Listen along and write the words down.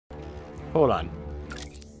Hold on.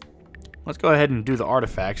 Let's go ahead and do the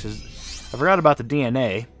artifacts. I forgot about the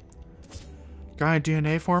DNA. Got any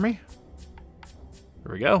DNA for me?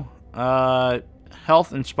 There we go.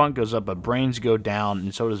 Health and spunk goes up, but brains go down,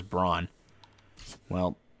 and so does brawn.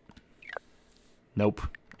 Well, nope.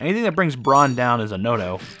 Anything that brings brawn down is a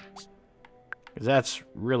no-no. Because that's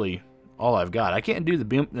really all I've got. I can't do the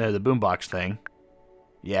boombox thing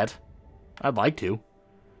yet. I'd like to.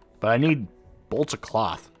 But I need bolts of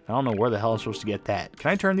cloth. I don't know where the hell I'm supposed to get that.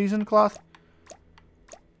 Can I turn these into cloth?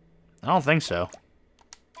 I don't think so.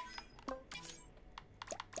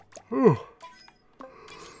 Oh.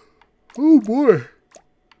 Oh boy.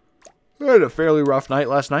 I had a fairly rough night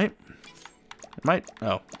last night.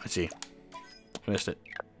 Oh, I see. Missed it.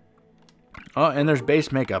 Oh, and there's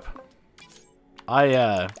base makeup.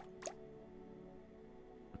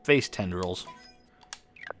 Face tendrils.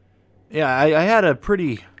 Yeah, I had a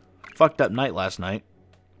pretty fucked up night last night.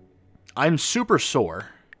 I'm super sore.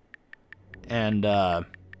 And,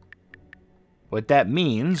 what that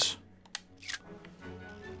means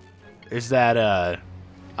is that,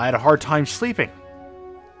 I had a hard time sleeping.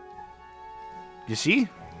 You see?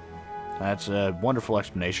 That's a wonderful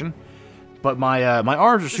explanation. But my my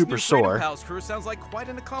arms are super sore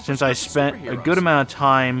since I spent a good amount of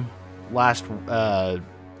time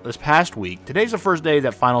this past week. Today's the first day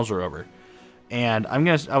that finals are over, and I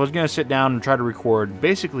was gonna sit down and try to record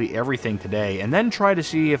basically everything today, and then try to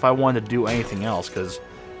see if I wanted to do anything else, because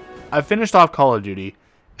I finished off Call of Duty,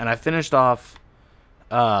 and I finished off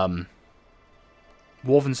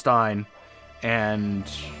Wolfenstein, and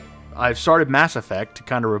I've started Mass Effect to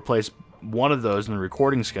kind of replace one of those in the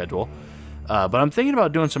recording schedule. But I'm thinking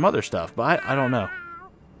about doing some other stuff, but I don't know.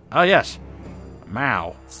 Oh, yes.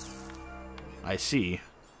 Meow. I see.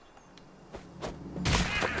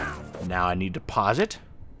 Now I need to pause it.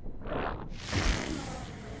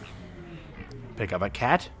 Pick up a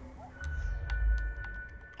cat.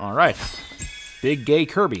 Alright. Big gay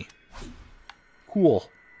Kirby. Cool.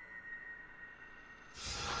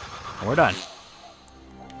 We're done.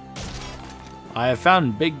 I have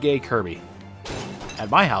found Big Gay Kirby. At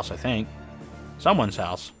my house, I think. Someone's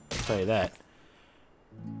house. I'll tell you that.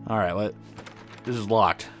 Alright, what? This is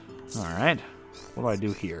locked. Alright. What do I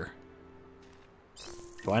do here?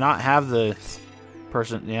 Do I not have the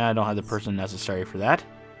person? Yeah, I don't have the person necessary for that.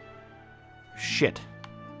 Shit.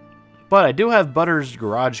 But I do have Butter's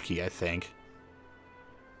garage key, I think.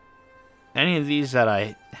 Any of these that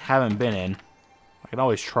I haven't been in, I can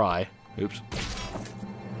always try. Oops.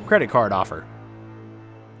 Credit card offer.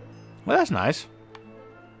 Well, that's nice.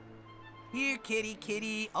 Here, kitty,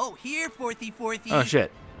 kitty. Oh, here, Fourthy, Fourthy. Oh,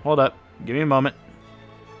 shit. Hold up. Give me a moment.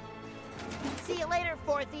 See you later,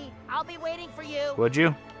 Fourthy. I'll be waiting for you. Would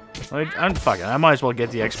you? I'm fucking. I might as well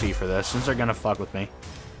get the XP for this, since they're gonna fuck with me.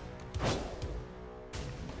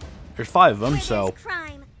 There's 5 of them, so... There's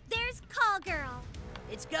crime. There's call girl.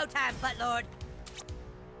 It's go time, Buttlord.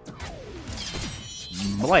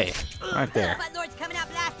 Blay. Right there. Buttlord's coming out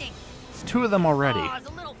blasting. There's 2 of them already. Oh, is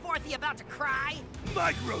a little Fourthy about to cry?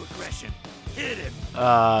 Microaggression. Hit him.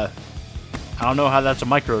 I don't know how that's a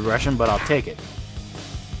microaggression, but I'll take it.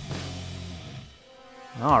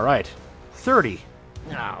 Alright. 30.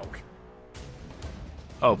 No.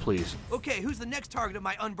 Oh, please. Okay, who's the next target of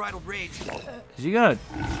my unbridled rage? Is he gonna...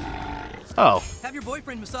 Oh. Have your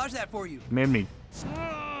boyfriend massage that for you. Made me...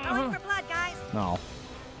 Going for blood, guys. No.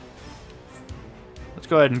 Let's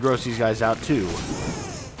go ahead and gross these guys out, too.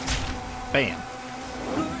 Bam.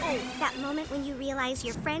 That moment when you realize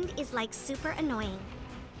your friend is, like, super annoying.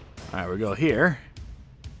 Alright, we go here.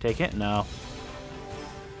 Take it? No.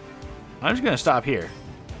 I'm just gonna stop here.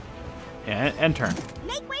 Yeah, and turn.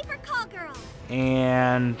 Make way for call girl.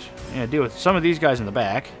 And deal with some of these guys in the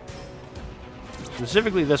back.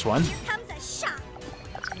 Specifically this one. Here comes a shock.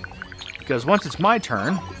 Because once it's my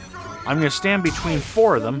turn, I'm gonna stand between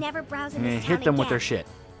 4 of them Never browse in and this hit town them with their again.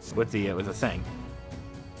 shit. With the thing.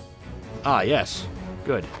 Ah, yes.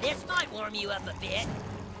 Good. This might warm you up a bit.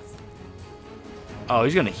 Oh,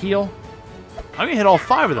 he's gonna heal? I'm gonna hit all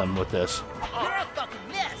 5 of them with this. You're a fucking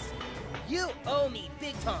mess. You owe me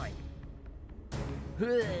big time.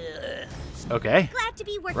 Okay. Glad to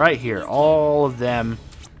be working Right with you, here. Miss All of them.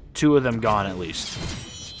 2 of them gone at least.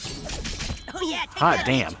 Oh yeah, take Hot that.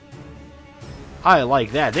 damn. I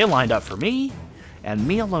like that. They lined up for me. And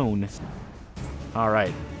me alone.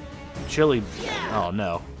 Alright. Chili. Oh,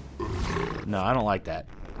 no. No, I don't like that.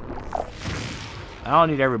 I don't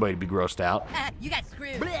need everybody to be grossed out. You got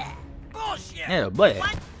screwed. Blech. Bullshit. Yeah, bleh.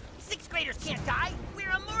 What? 6th graders can't die. We're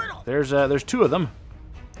immortal. There's 2 of them.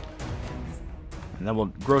 And then we'll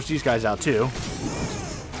gross these guys out too.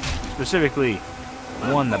 Specifically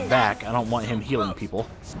one in the back. I don't want him healing people.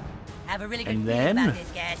 Have a really good And feeling then- about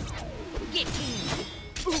this, guys. Get teamed.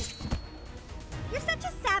 You're such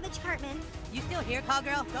a savage, Cartman. You still here, call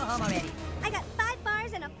girl? Go home already. I got 5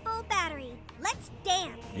 bars and a full battery. Let's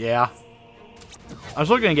dance. Yeah. I was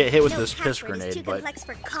looking to get hit with No this piss password is too grenade, but complex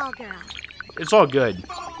for call girl. it's all good.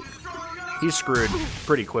 He's screwed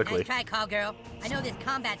pretty quickly. Nice try, call girl. I know this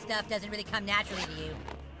combat stuff doesn't really come naturally to you.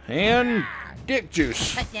 And dick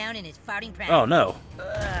juice. Cut down in his farting practice. Oh no.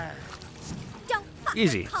 Don't fuck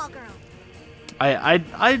Easy. with call girl.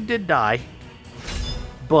 I did die,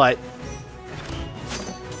 but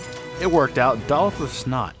it worked out. Dollop with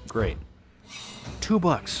snot. Great.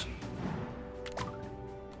 $2.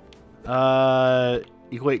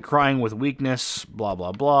 Equate crying with weakness. Blah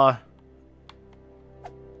blah blah.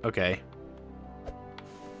 Okay.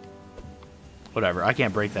 Whatever. I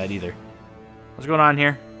can't break that either. What's going on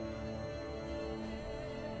here?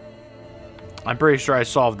 I'm pretty sure I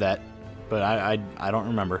solved that, but I don't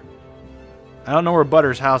remember. I don't know where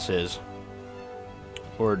Butter's house is.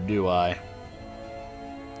 Or do I? I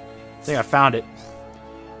think I found it.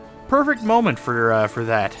 Perfect moment for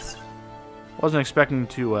that. Wasn't expecting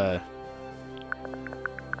to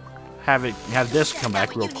have this come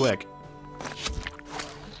back real quick.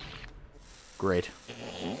 Great.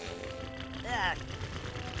 Ugh.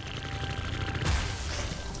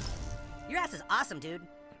 Your ass is awesome, dude.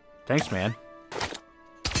 Thanks, man.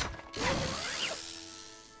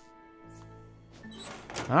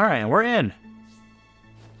 Alright, and we're in.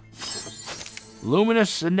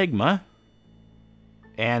 Luminous Enigma.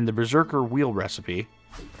 And the Berserker Wheel recipe.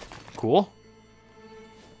 Cool.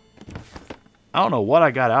 I don't know what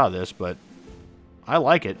I got out of this, but I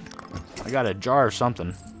like it. I got a jar or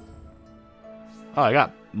something. Oh, I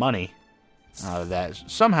got money out of that.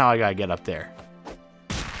 Somehow I gotta get up there.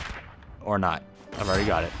 Or not. I've already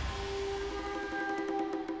got it.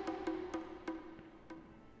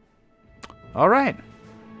 Alright.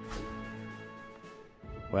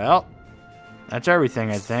 Well, that's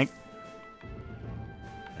everything, I think.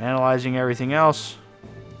 Analyzing everything else.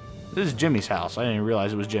 This is Jimmy's house. I didn't even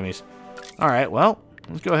realize it was Jimmy's. Alright, well,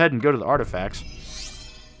 let's go ahead and go to the artifacts.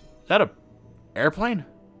 Is that a airplane?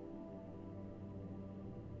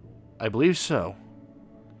 I believe so.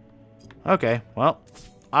 Okay, well,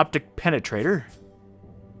 optic penetrator.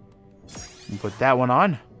 We'll put that one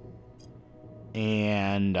on.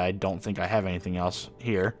 And I don't think I have anything else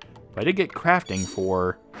here. But I did get crafting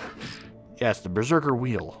for... Yes, the Berserker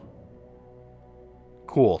Wheel.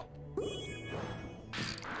 Cool.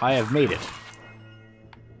 I have made it.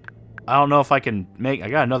 I don't know if I can make... I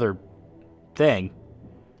got another thing.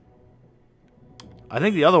 I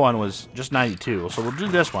think the other one was just 92. So we'll do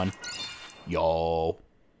this one. Yo.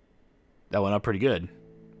 That went up pretty good.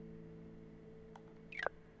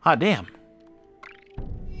 Hot damn.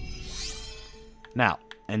 Now,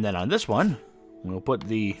 and then on this one, we'll put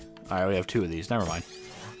the... Alright, we have 2 of these. Never mind.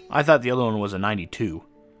 I thought the other one was a 92.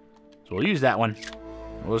 So we'll use that one.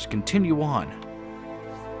 We'll just continue on.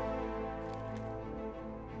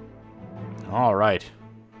 Alright.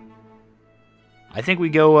 I think we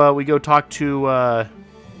go talk to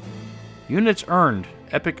units earned.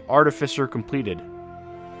 Epic Artificer completed.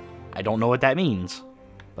 I don't know what that means,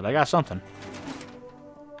 but I got something.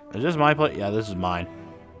 Is this my place? Yeah, this is mine.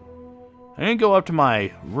 I'm gonna go up to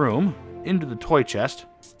my room, into the toy chest.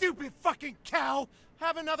 Stupid fucking cow!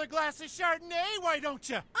 Have another glass of Chardonnay, why don't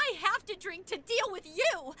you? I have to drink to deal with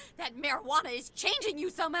you! That marijuana is changing you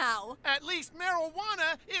somehow! At least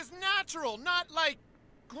marijuana is natural, not like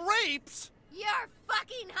grapes. You're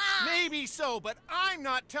fucking high! Maybe so, but I'm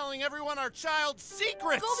not telling everyone our child's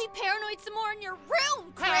secrets. Go be paranoid some more in your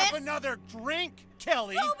room, Chris! Have another drink,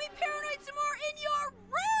 Kelly. Go be paranoid some more in your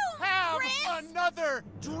room, Have Chris! another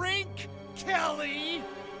drink, Kelly.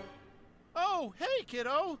 Oh, hey,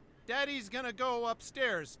 kiddo. Daddy's gonna go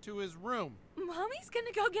upstairs to his room. Mommy's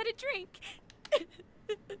gonna go get a drink.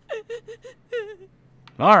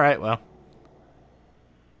 Alright, well.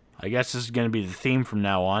 I guess this is going to be the theme from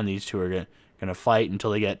now on. These two are going to fight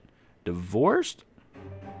until they get divorced?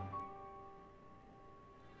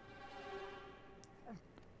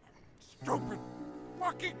 Stupid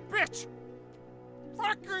fucking bitch!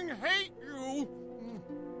 Fucking hate you!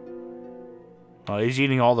 Oh, he's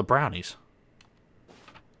eating all the brownies.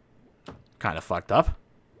 Kind of fucked up.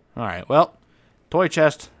 Alright, well. Toy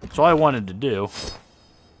chest. That's all I wanted to do.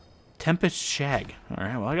 Tempest Shag.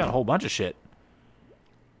 Alright, well, I got a whole bunch of shit.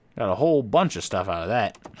 Got a whole bunch of stuff out of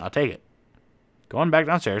that. I'll take it. Going back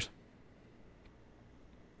downstairs.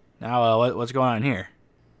 Now, what's going on here?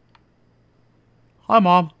 Hi,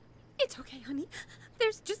 Mom. It's okay, honey.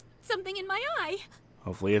 There's just something in my eye.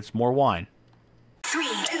 Hopefully it's more wine. 3,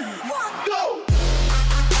 2,